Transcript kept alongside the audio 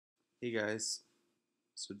Hey guys,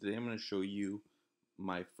 so today I'm going to show you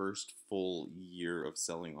my first full year of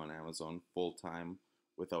selling on Amazon full time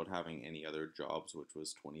without having any other jobs, which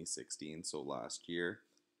was 2016. So last year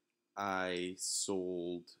I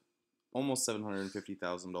sold almost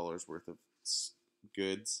 $750,000 worth of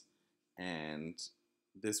goods, and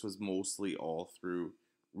this was mostly all through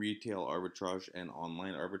retail arbitrage and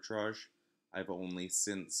online arbitrage. I've only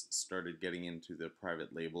since started getting into the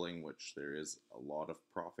private labeling, which there is a lot of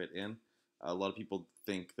profit in. A lot of people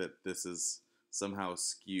think that this is somehow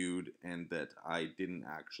skewed and that I didn't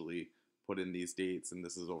actually put in these dates and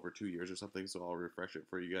this is over 2 years or something, so I'll refresh it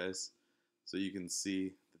for you guys so you can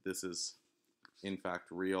see that this is in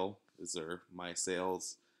fact real. These are my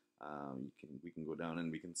sales. We can go down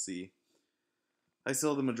and we can see I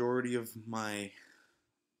sell the majority of my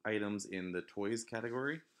items in the toys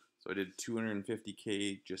category. So I did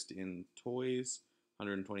 250K just in toys,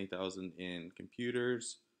 120,000 in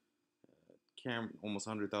computers, almost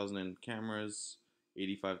 100,000 in cameras,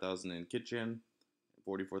 85,000 in kitchen,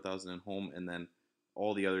 44,000 in home, and then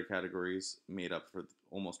all the other categories made up for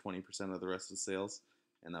almost 20% of the rest of the sales,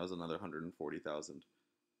 and that was another 140,000.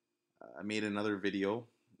 I made another video,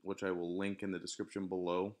 which I will link in the description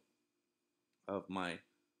below, of my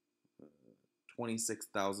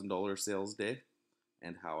 $26,000 sales day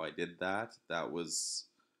and how I did that. That was,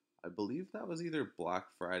 I believe that was either Black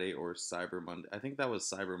Friday or Cyber Monday. I think that was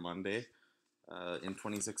Cyber Monday in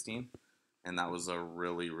 2016. And that was a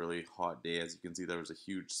really, really hot day. As you can see, there was a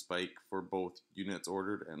huge spike for both units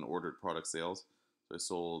ordered and ordered product sales. So I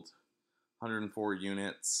sold 104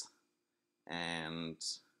 units and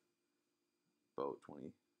about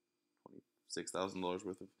 $26,000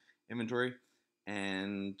 worth of inventory.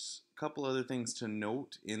 And a couple other things to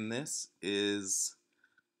note in this is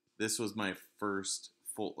this was my first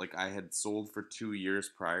full, like I had sold for 2 years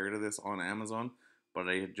prior to this on Amazon, but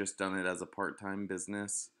I had just done it as a part-time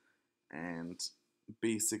business and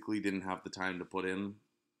basically didn't have the time to put in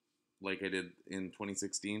like I did in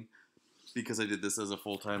 2016 because I did this as a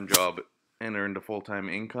full-time job and earned a full-time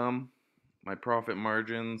income. My profit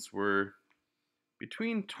margins were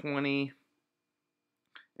between 20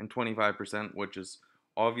 and 25%, which is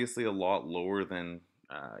obviously a lot lower than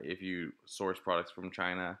if you source products from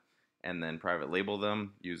China and then private label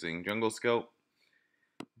them using Jungle Scout.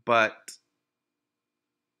 But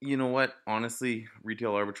you know what? Honestly,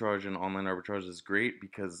 retail arbitrage and online arbitrage is great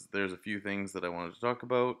because there's a few things that I wanted to talk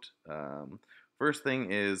about. First thing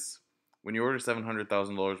is when you order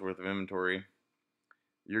 $700,000 worth of inventory,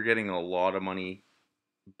 you're getting a lot of money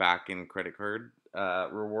back in credit card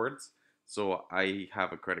rewards. So I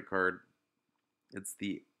have a credit card. It's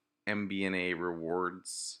the MBNA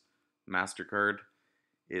Rewards MasterCard.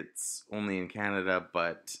 It's only in Canada,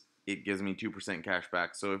 but it gives me 2% cash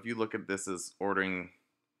back. So if you look at this as ordering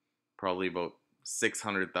probably about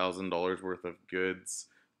 $600,000 worth of goods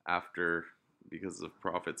after because of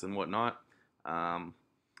profits and whatnot,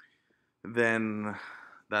 then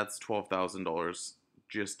that's $12,000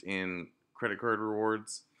 just in credit card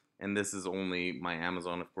rewards. And this is only my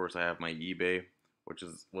Amazon. Of course, I have my eBay, which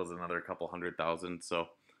was another couple $100,000. So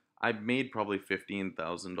I made probably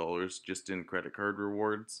 $15,000 just in credit card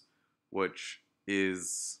rewards, which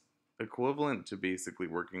is equivalent to basically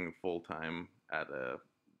working full-time at a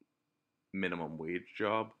minimum wage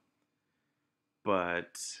job.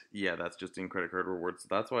 But yeah, that's just in credit card rewards. So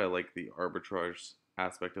that's why I like the arbitrage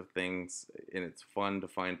aspect of things, and it's fun to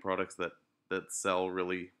find products that sell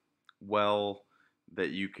really well,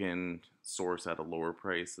 that you can source at a lower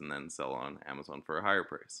price and then sell on Amazon for a higher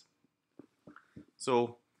price.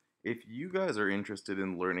 So if you guys are interested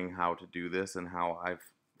in learning how to do this and how I've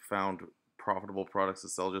found profitable products to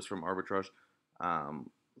sell just from arbitrage,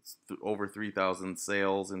 over 3,000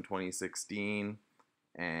 sales in 2016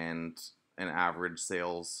 and an average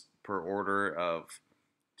sales per order of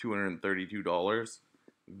 $232,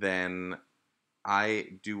 then I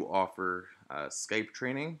do offer Skype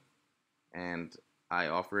training, and I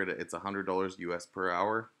offer it, it's $100 US per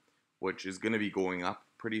hour, which is going to be going up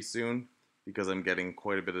pretty soon because I'm getting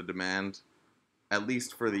quite a bit of demand, at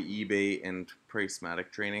least for the eBay and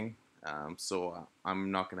Pricematic training. So I'm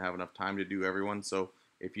not going to have enough time to do everyone. So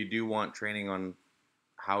if you do want training on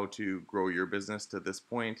how to grow your business to this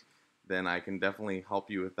point, then I can definitely help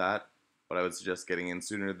you with that. But I would suggest getting in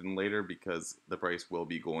sooner than later because the price will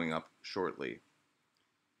be going up shortly.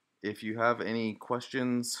 If you have any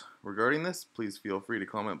questions regarding this, please feel free to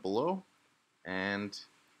comment below. And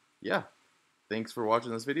yeah, thanks for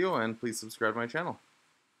watching this video, and please subscribe to my channel.